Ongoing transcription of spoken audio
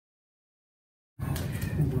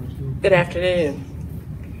Good afternoon.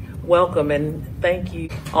 Welcome and thank you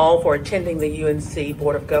all for attending the UNC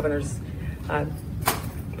Board of Governors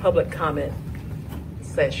public comment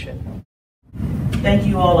session. Thank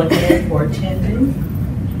you all again for attending,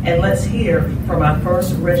 and let's hear from our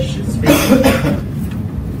first registered speaker,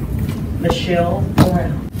 Michelle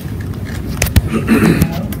Brown.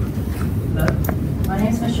 My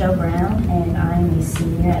name is Michelle Brown, and I am a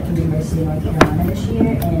senior at the University of North Carolina this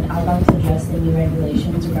year, and I'd like to address the new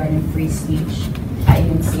regulations regarding free speech at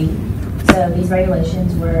UNC. So these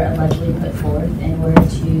regulations were allegedly put forth in order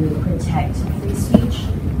to protect free speech,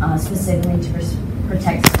 specifically to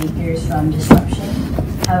protect speakers from disruption.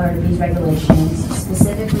 However, these regulations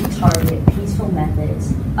specifically target peaceful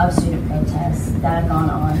methods of student protests that have gone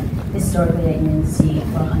on historically at UNC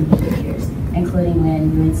for hundreds of years, including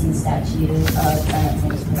when UNC's statute of silencing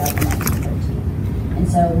was put out in 1913. And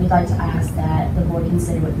so we'd like to ask that the board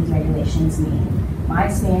consider what these regulations mean. My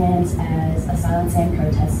experience as a Silent Sand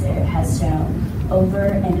protester has shown over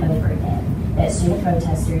and over again that student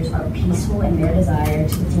protesters are peaceful in their desire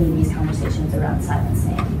to continue these conversations around Silent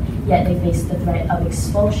Sand, yet they face the threat of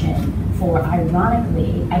expulsion for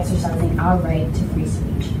ironically exercising our right to free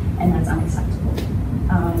speech, and that's unacceptable.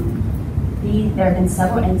 There have been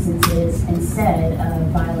several instances instead of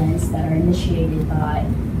violence that are initiated by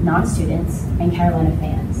non-students and Carolina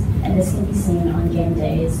fans, and this can be seen on game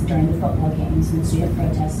days during the football games when student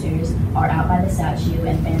protesters are out by the statue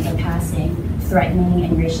and fans are passing, threatening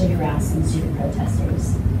and racially harassing student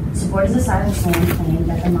protesters. Supporters of Silent Sand claim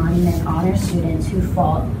that the monument honors students who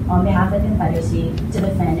fought on behalf of the Confederacy to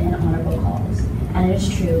defend an honorable cause. And it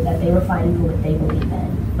is true that they were fighting for what they believe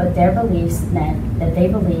in, but their beliefs meant that they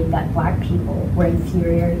believed that black people were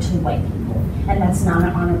inferior to white people, and that's not an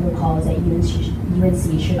honorable cause that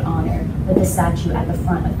UNC should honor with a statue at the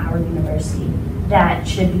front of our university that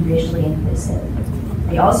should be racially inclusive.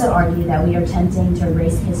 They also argue that we are attempting to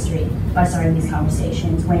erase history by starting these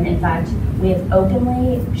conversations, when in fact we have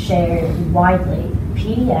openly shared widely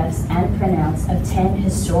PDFs and printouts of 10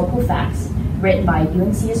 historical facts written by a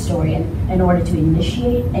UNC historian in order to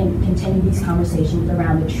initiate and continue these conversations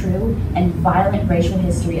around the true and violent racial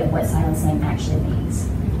history of what Silent Sand actually means.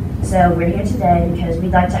 So we're here today because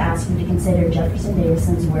we'd like to ask you to consider Jefferson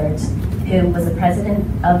Davison's words, who was the president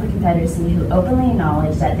of the Confederacy, who openly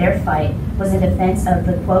acknowledged that their fight was in defense of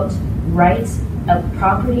the, quote, rights of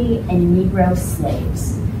property and Negro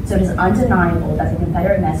slaves. So it is undeniable that the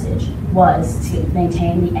Confederate message was to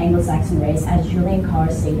maintain the Anglo-Saxon race, as Julian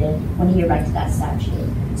Carr stated when he erected that statue.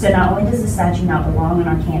 So not only does the statue not belong on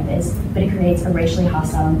our campus, but it creates a racially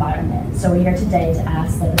hostile environment. So we're here today to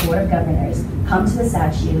ask that the Board of Governors come to the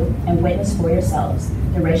statue and witness for yourselves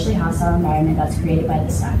the racially hostile environment that's created by the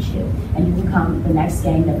statue. And you can come the next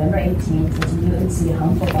game, November 18th, to the UNC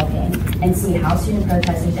home football game, and see how student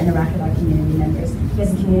protesters interact with our community members,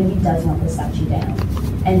 because the community does want the statue down.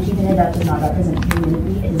 And keeping it up does not represent the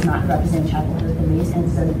community, it does not represent Chapel Hill's beliefs, and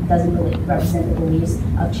it doesn't represent the beliefs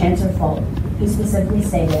of Chancellor Folk, who specifically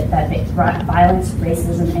stated that violence,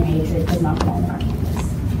 racism, and hatred does not belong in our community.